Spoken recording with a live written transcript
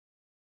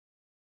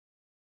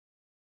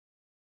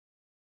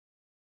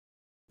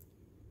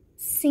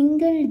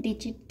single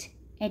digit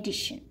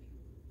addition.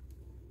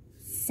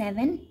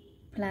 7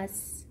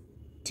 plus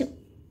 2.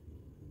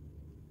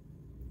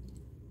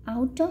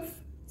 Out of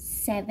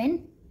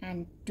 7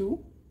 and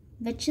 2,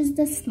 which is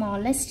the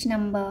smallest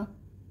number?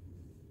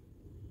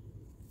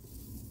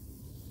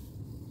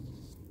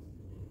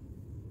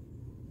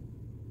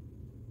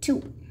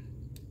 Two,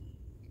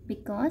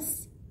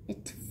 because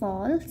it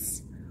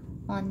falls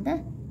on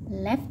the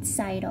left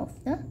side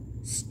of the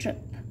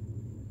strip.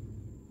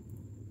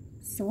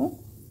 So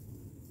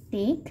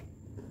take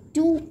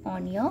 2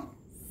 on your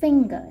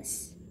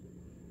fingers.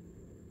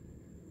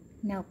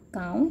 Now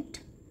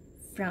count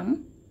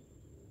from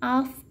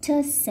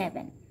after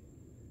 7.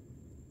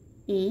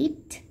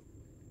 8,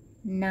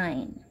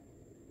 9.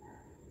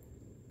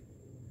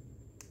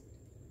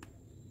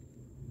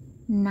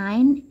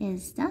 9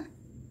 is the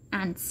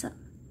answer.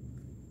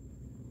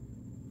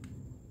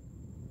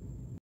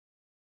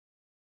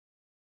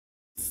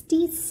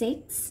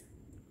 Six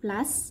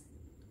plus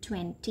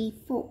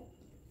 24.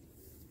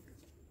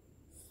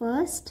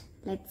 First,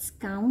 let's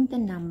count the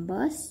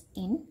numbers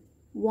in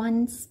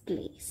ones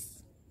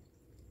place.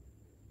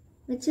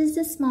 Which is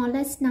the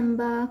smallest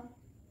number?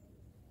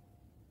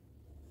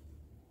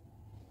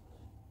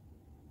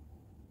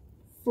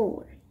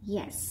 4.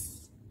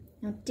 Yes.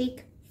 Now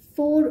take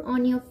 4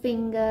 on your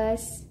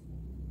fingers.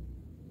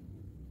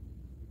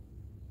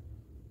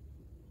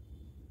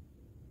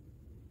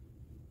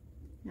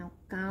 Now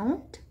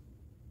count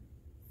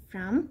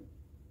from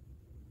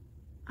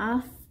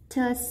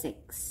after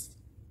 6.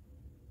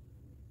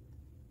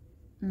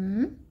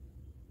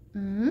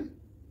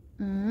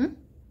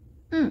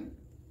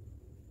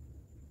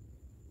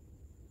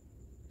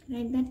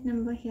 Write that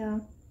number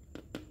here.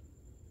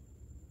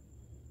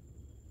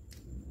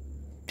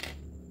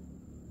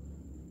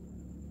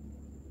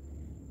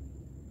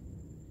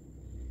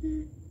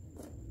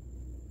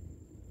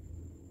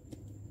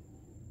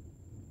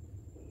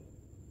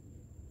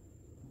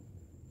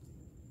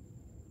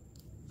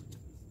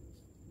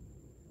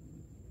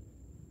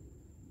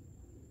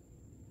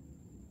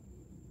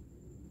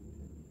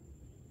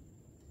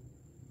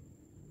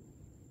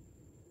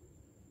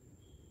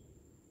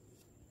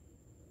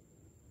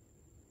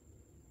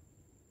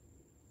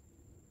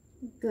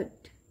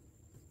 Good.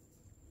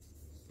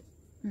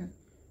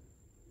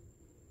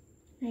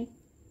 Right.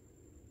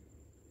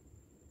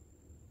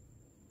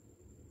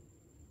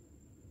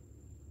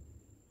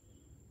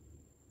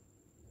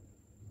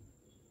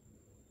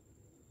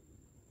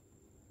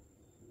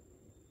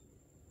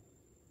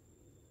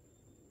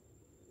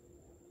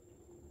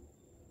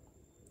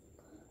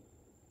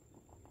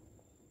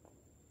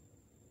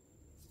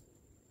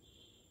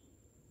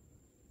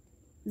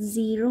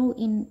 Zero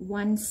in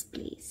ones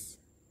place.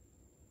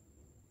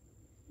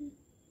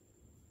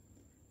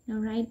 Now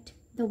write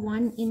the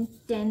 1 in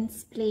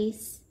tens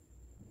place.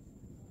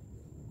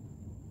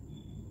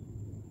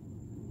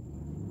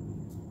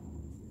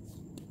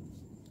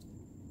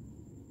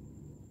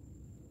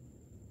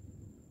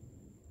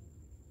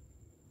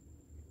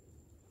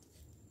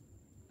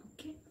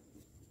 Okay.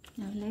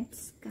 Now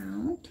let's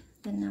count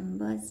the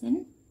numbers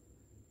in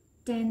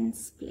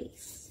tens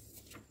place.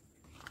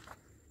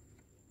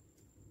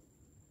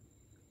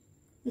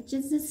 Which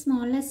is the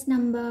smallest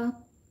number?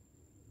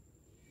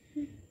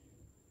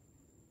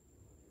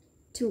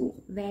 2.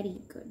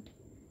 Very good.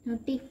 Now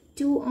take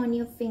 2 on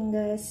your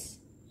fingers.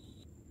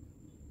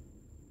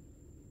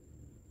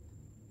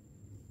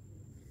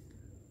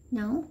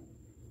 Now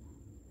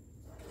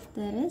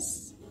there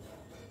is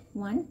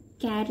one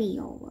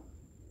carryover.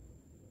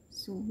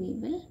 So we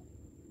will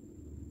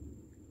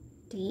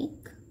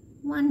take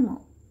one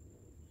more.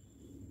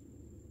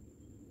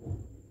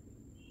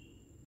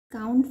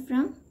 Count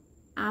from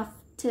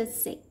after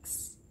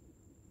 6.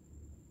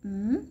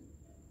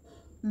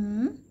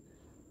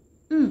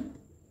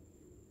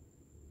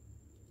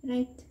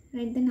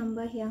 Write the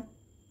number here.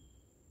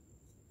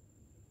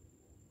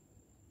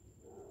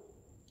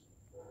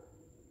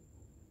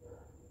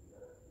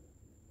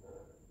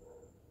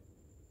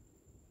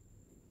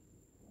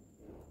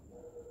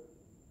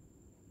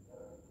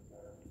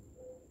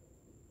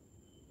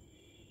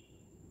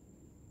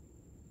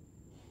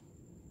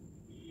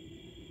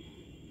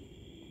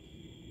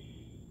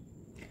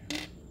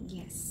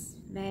 Yes,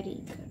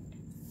 very good.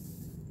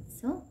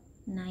 So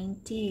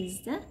 90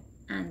 is the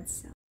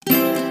answer.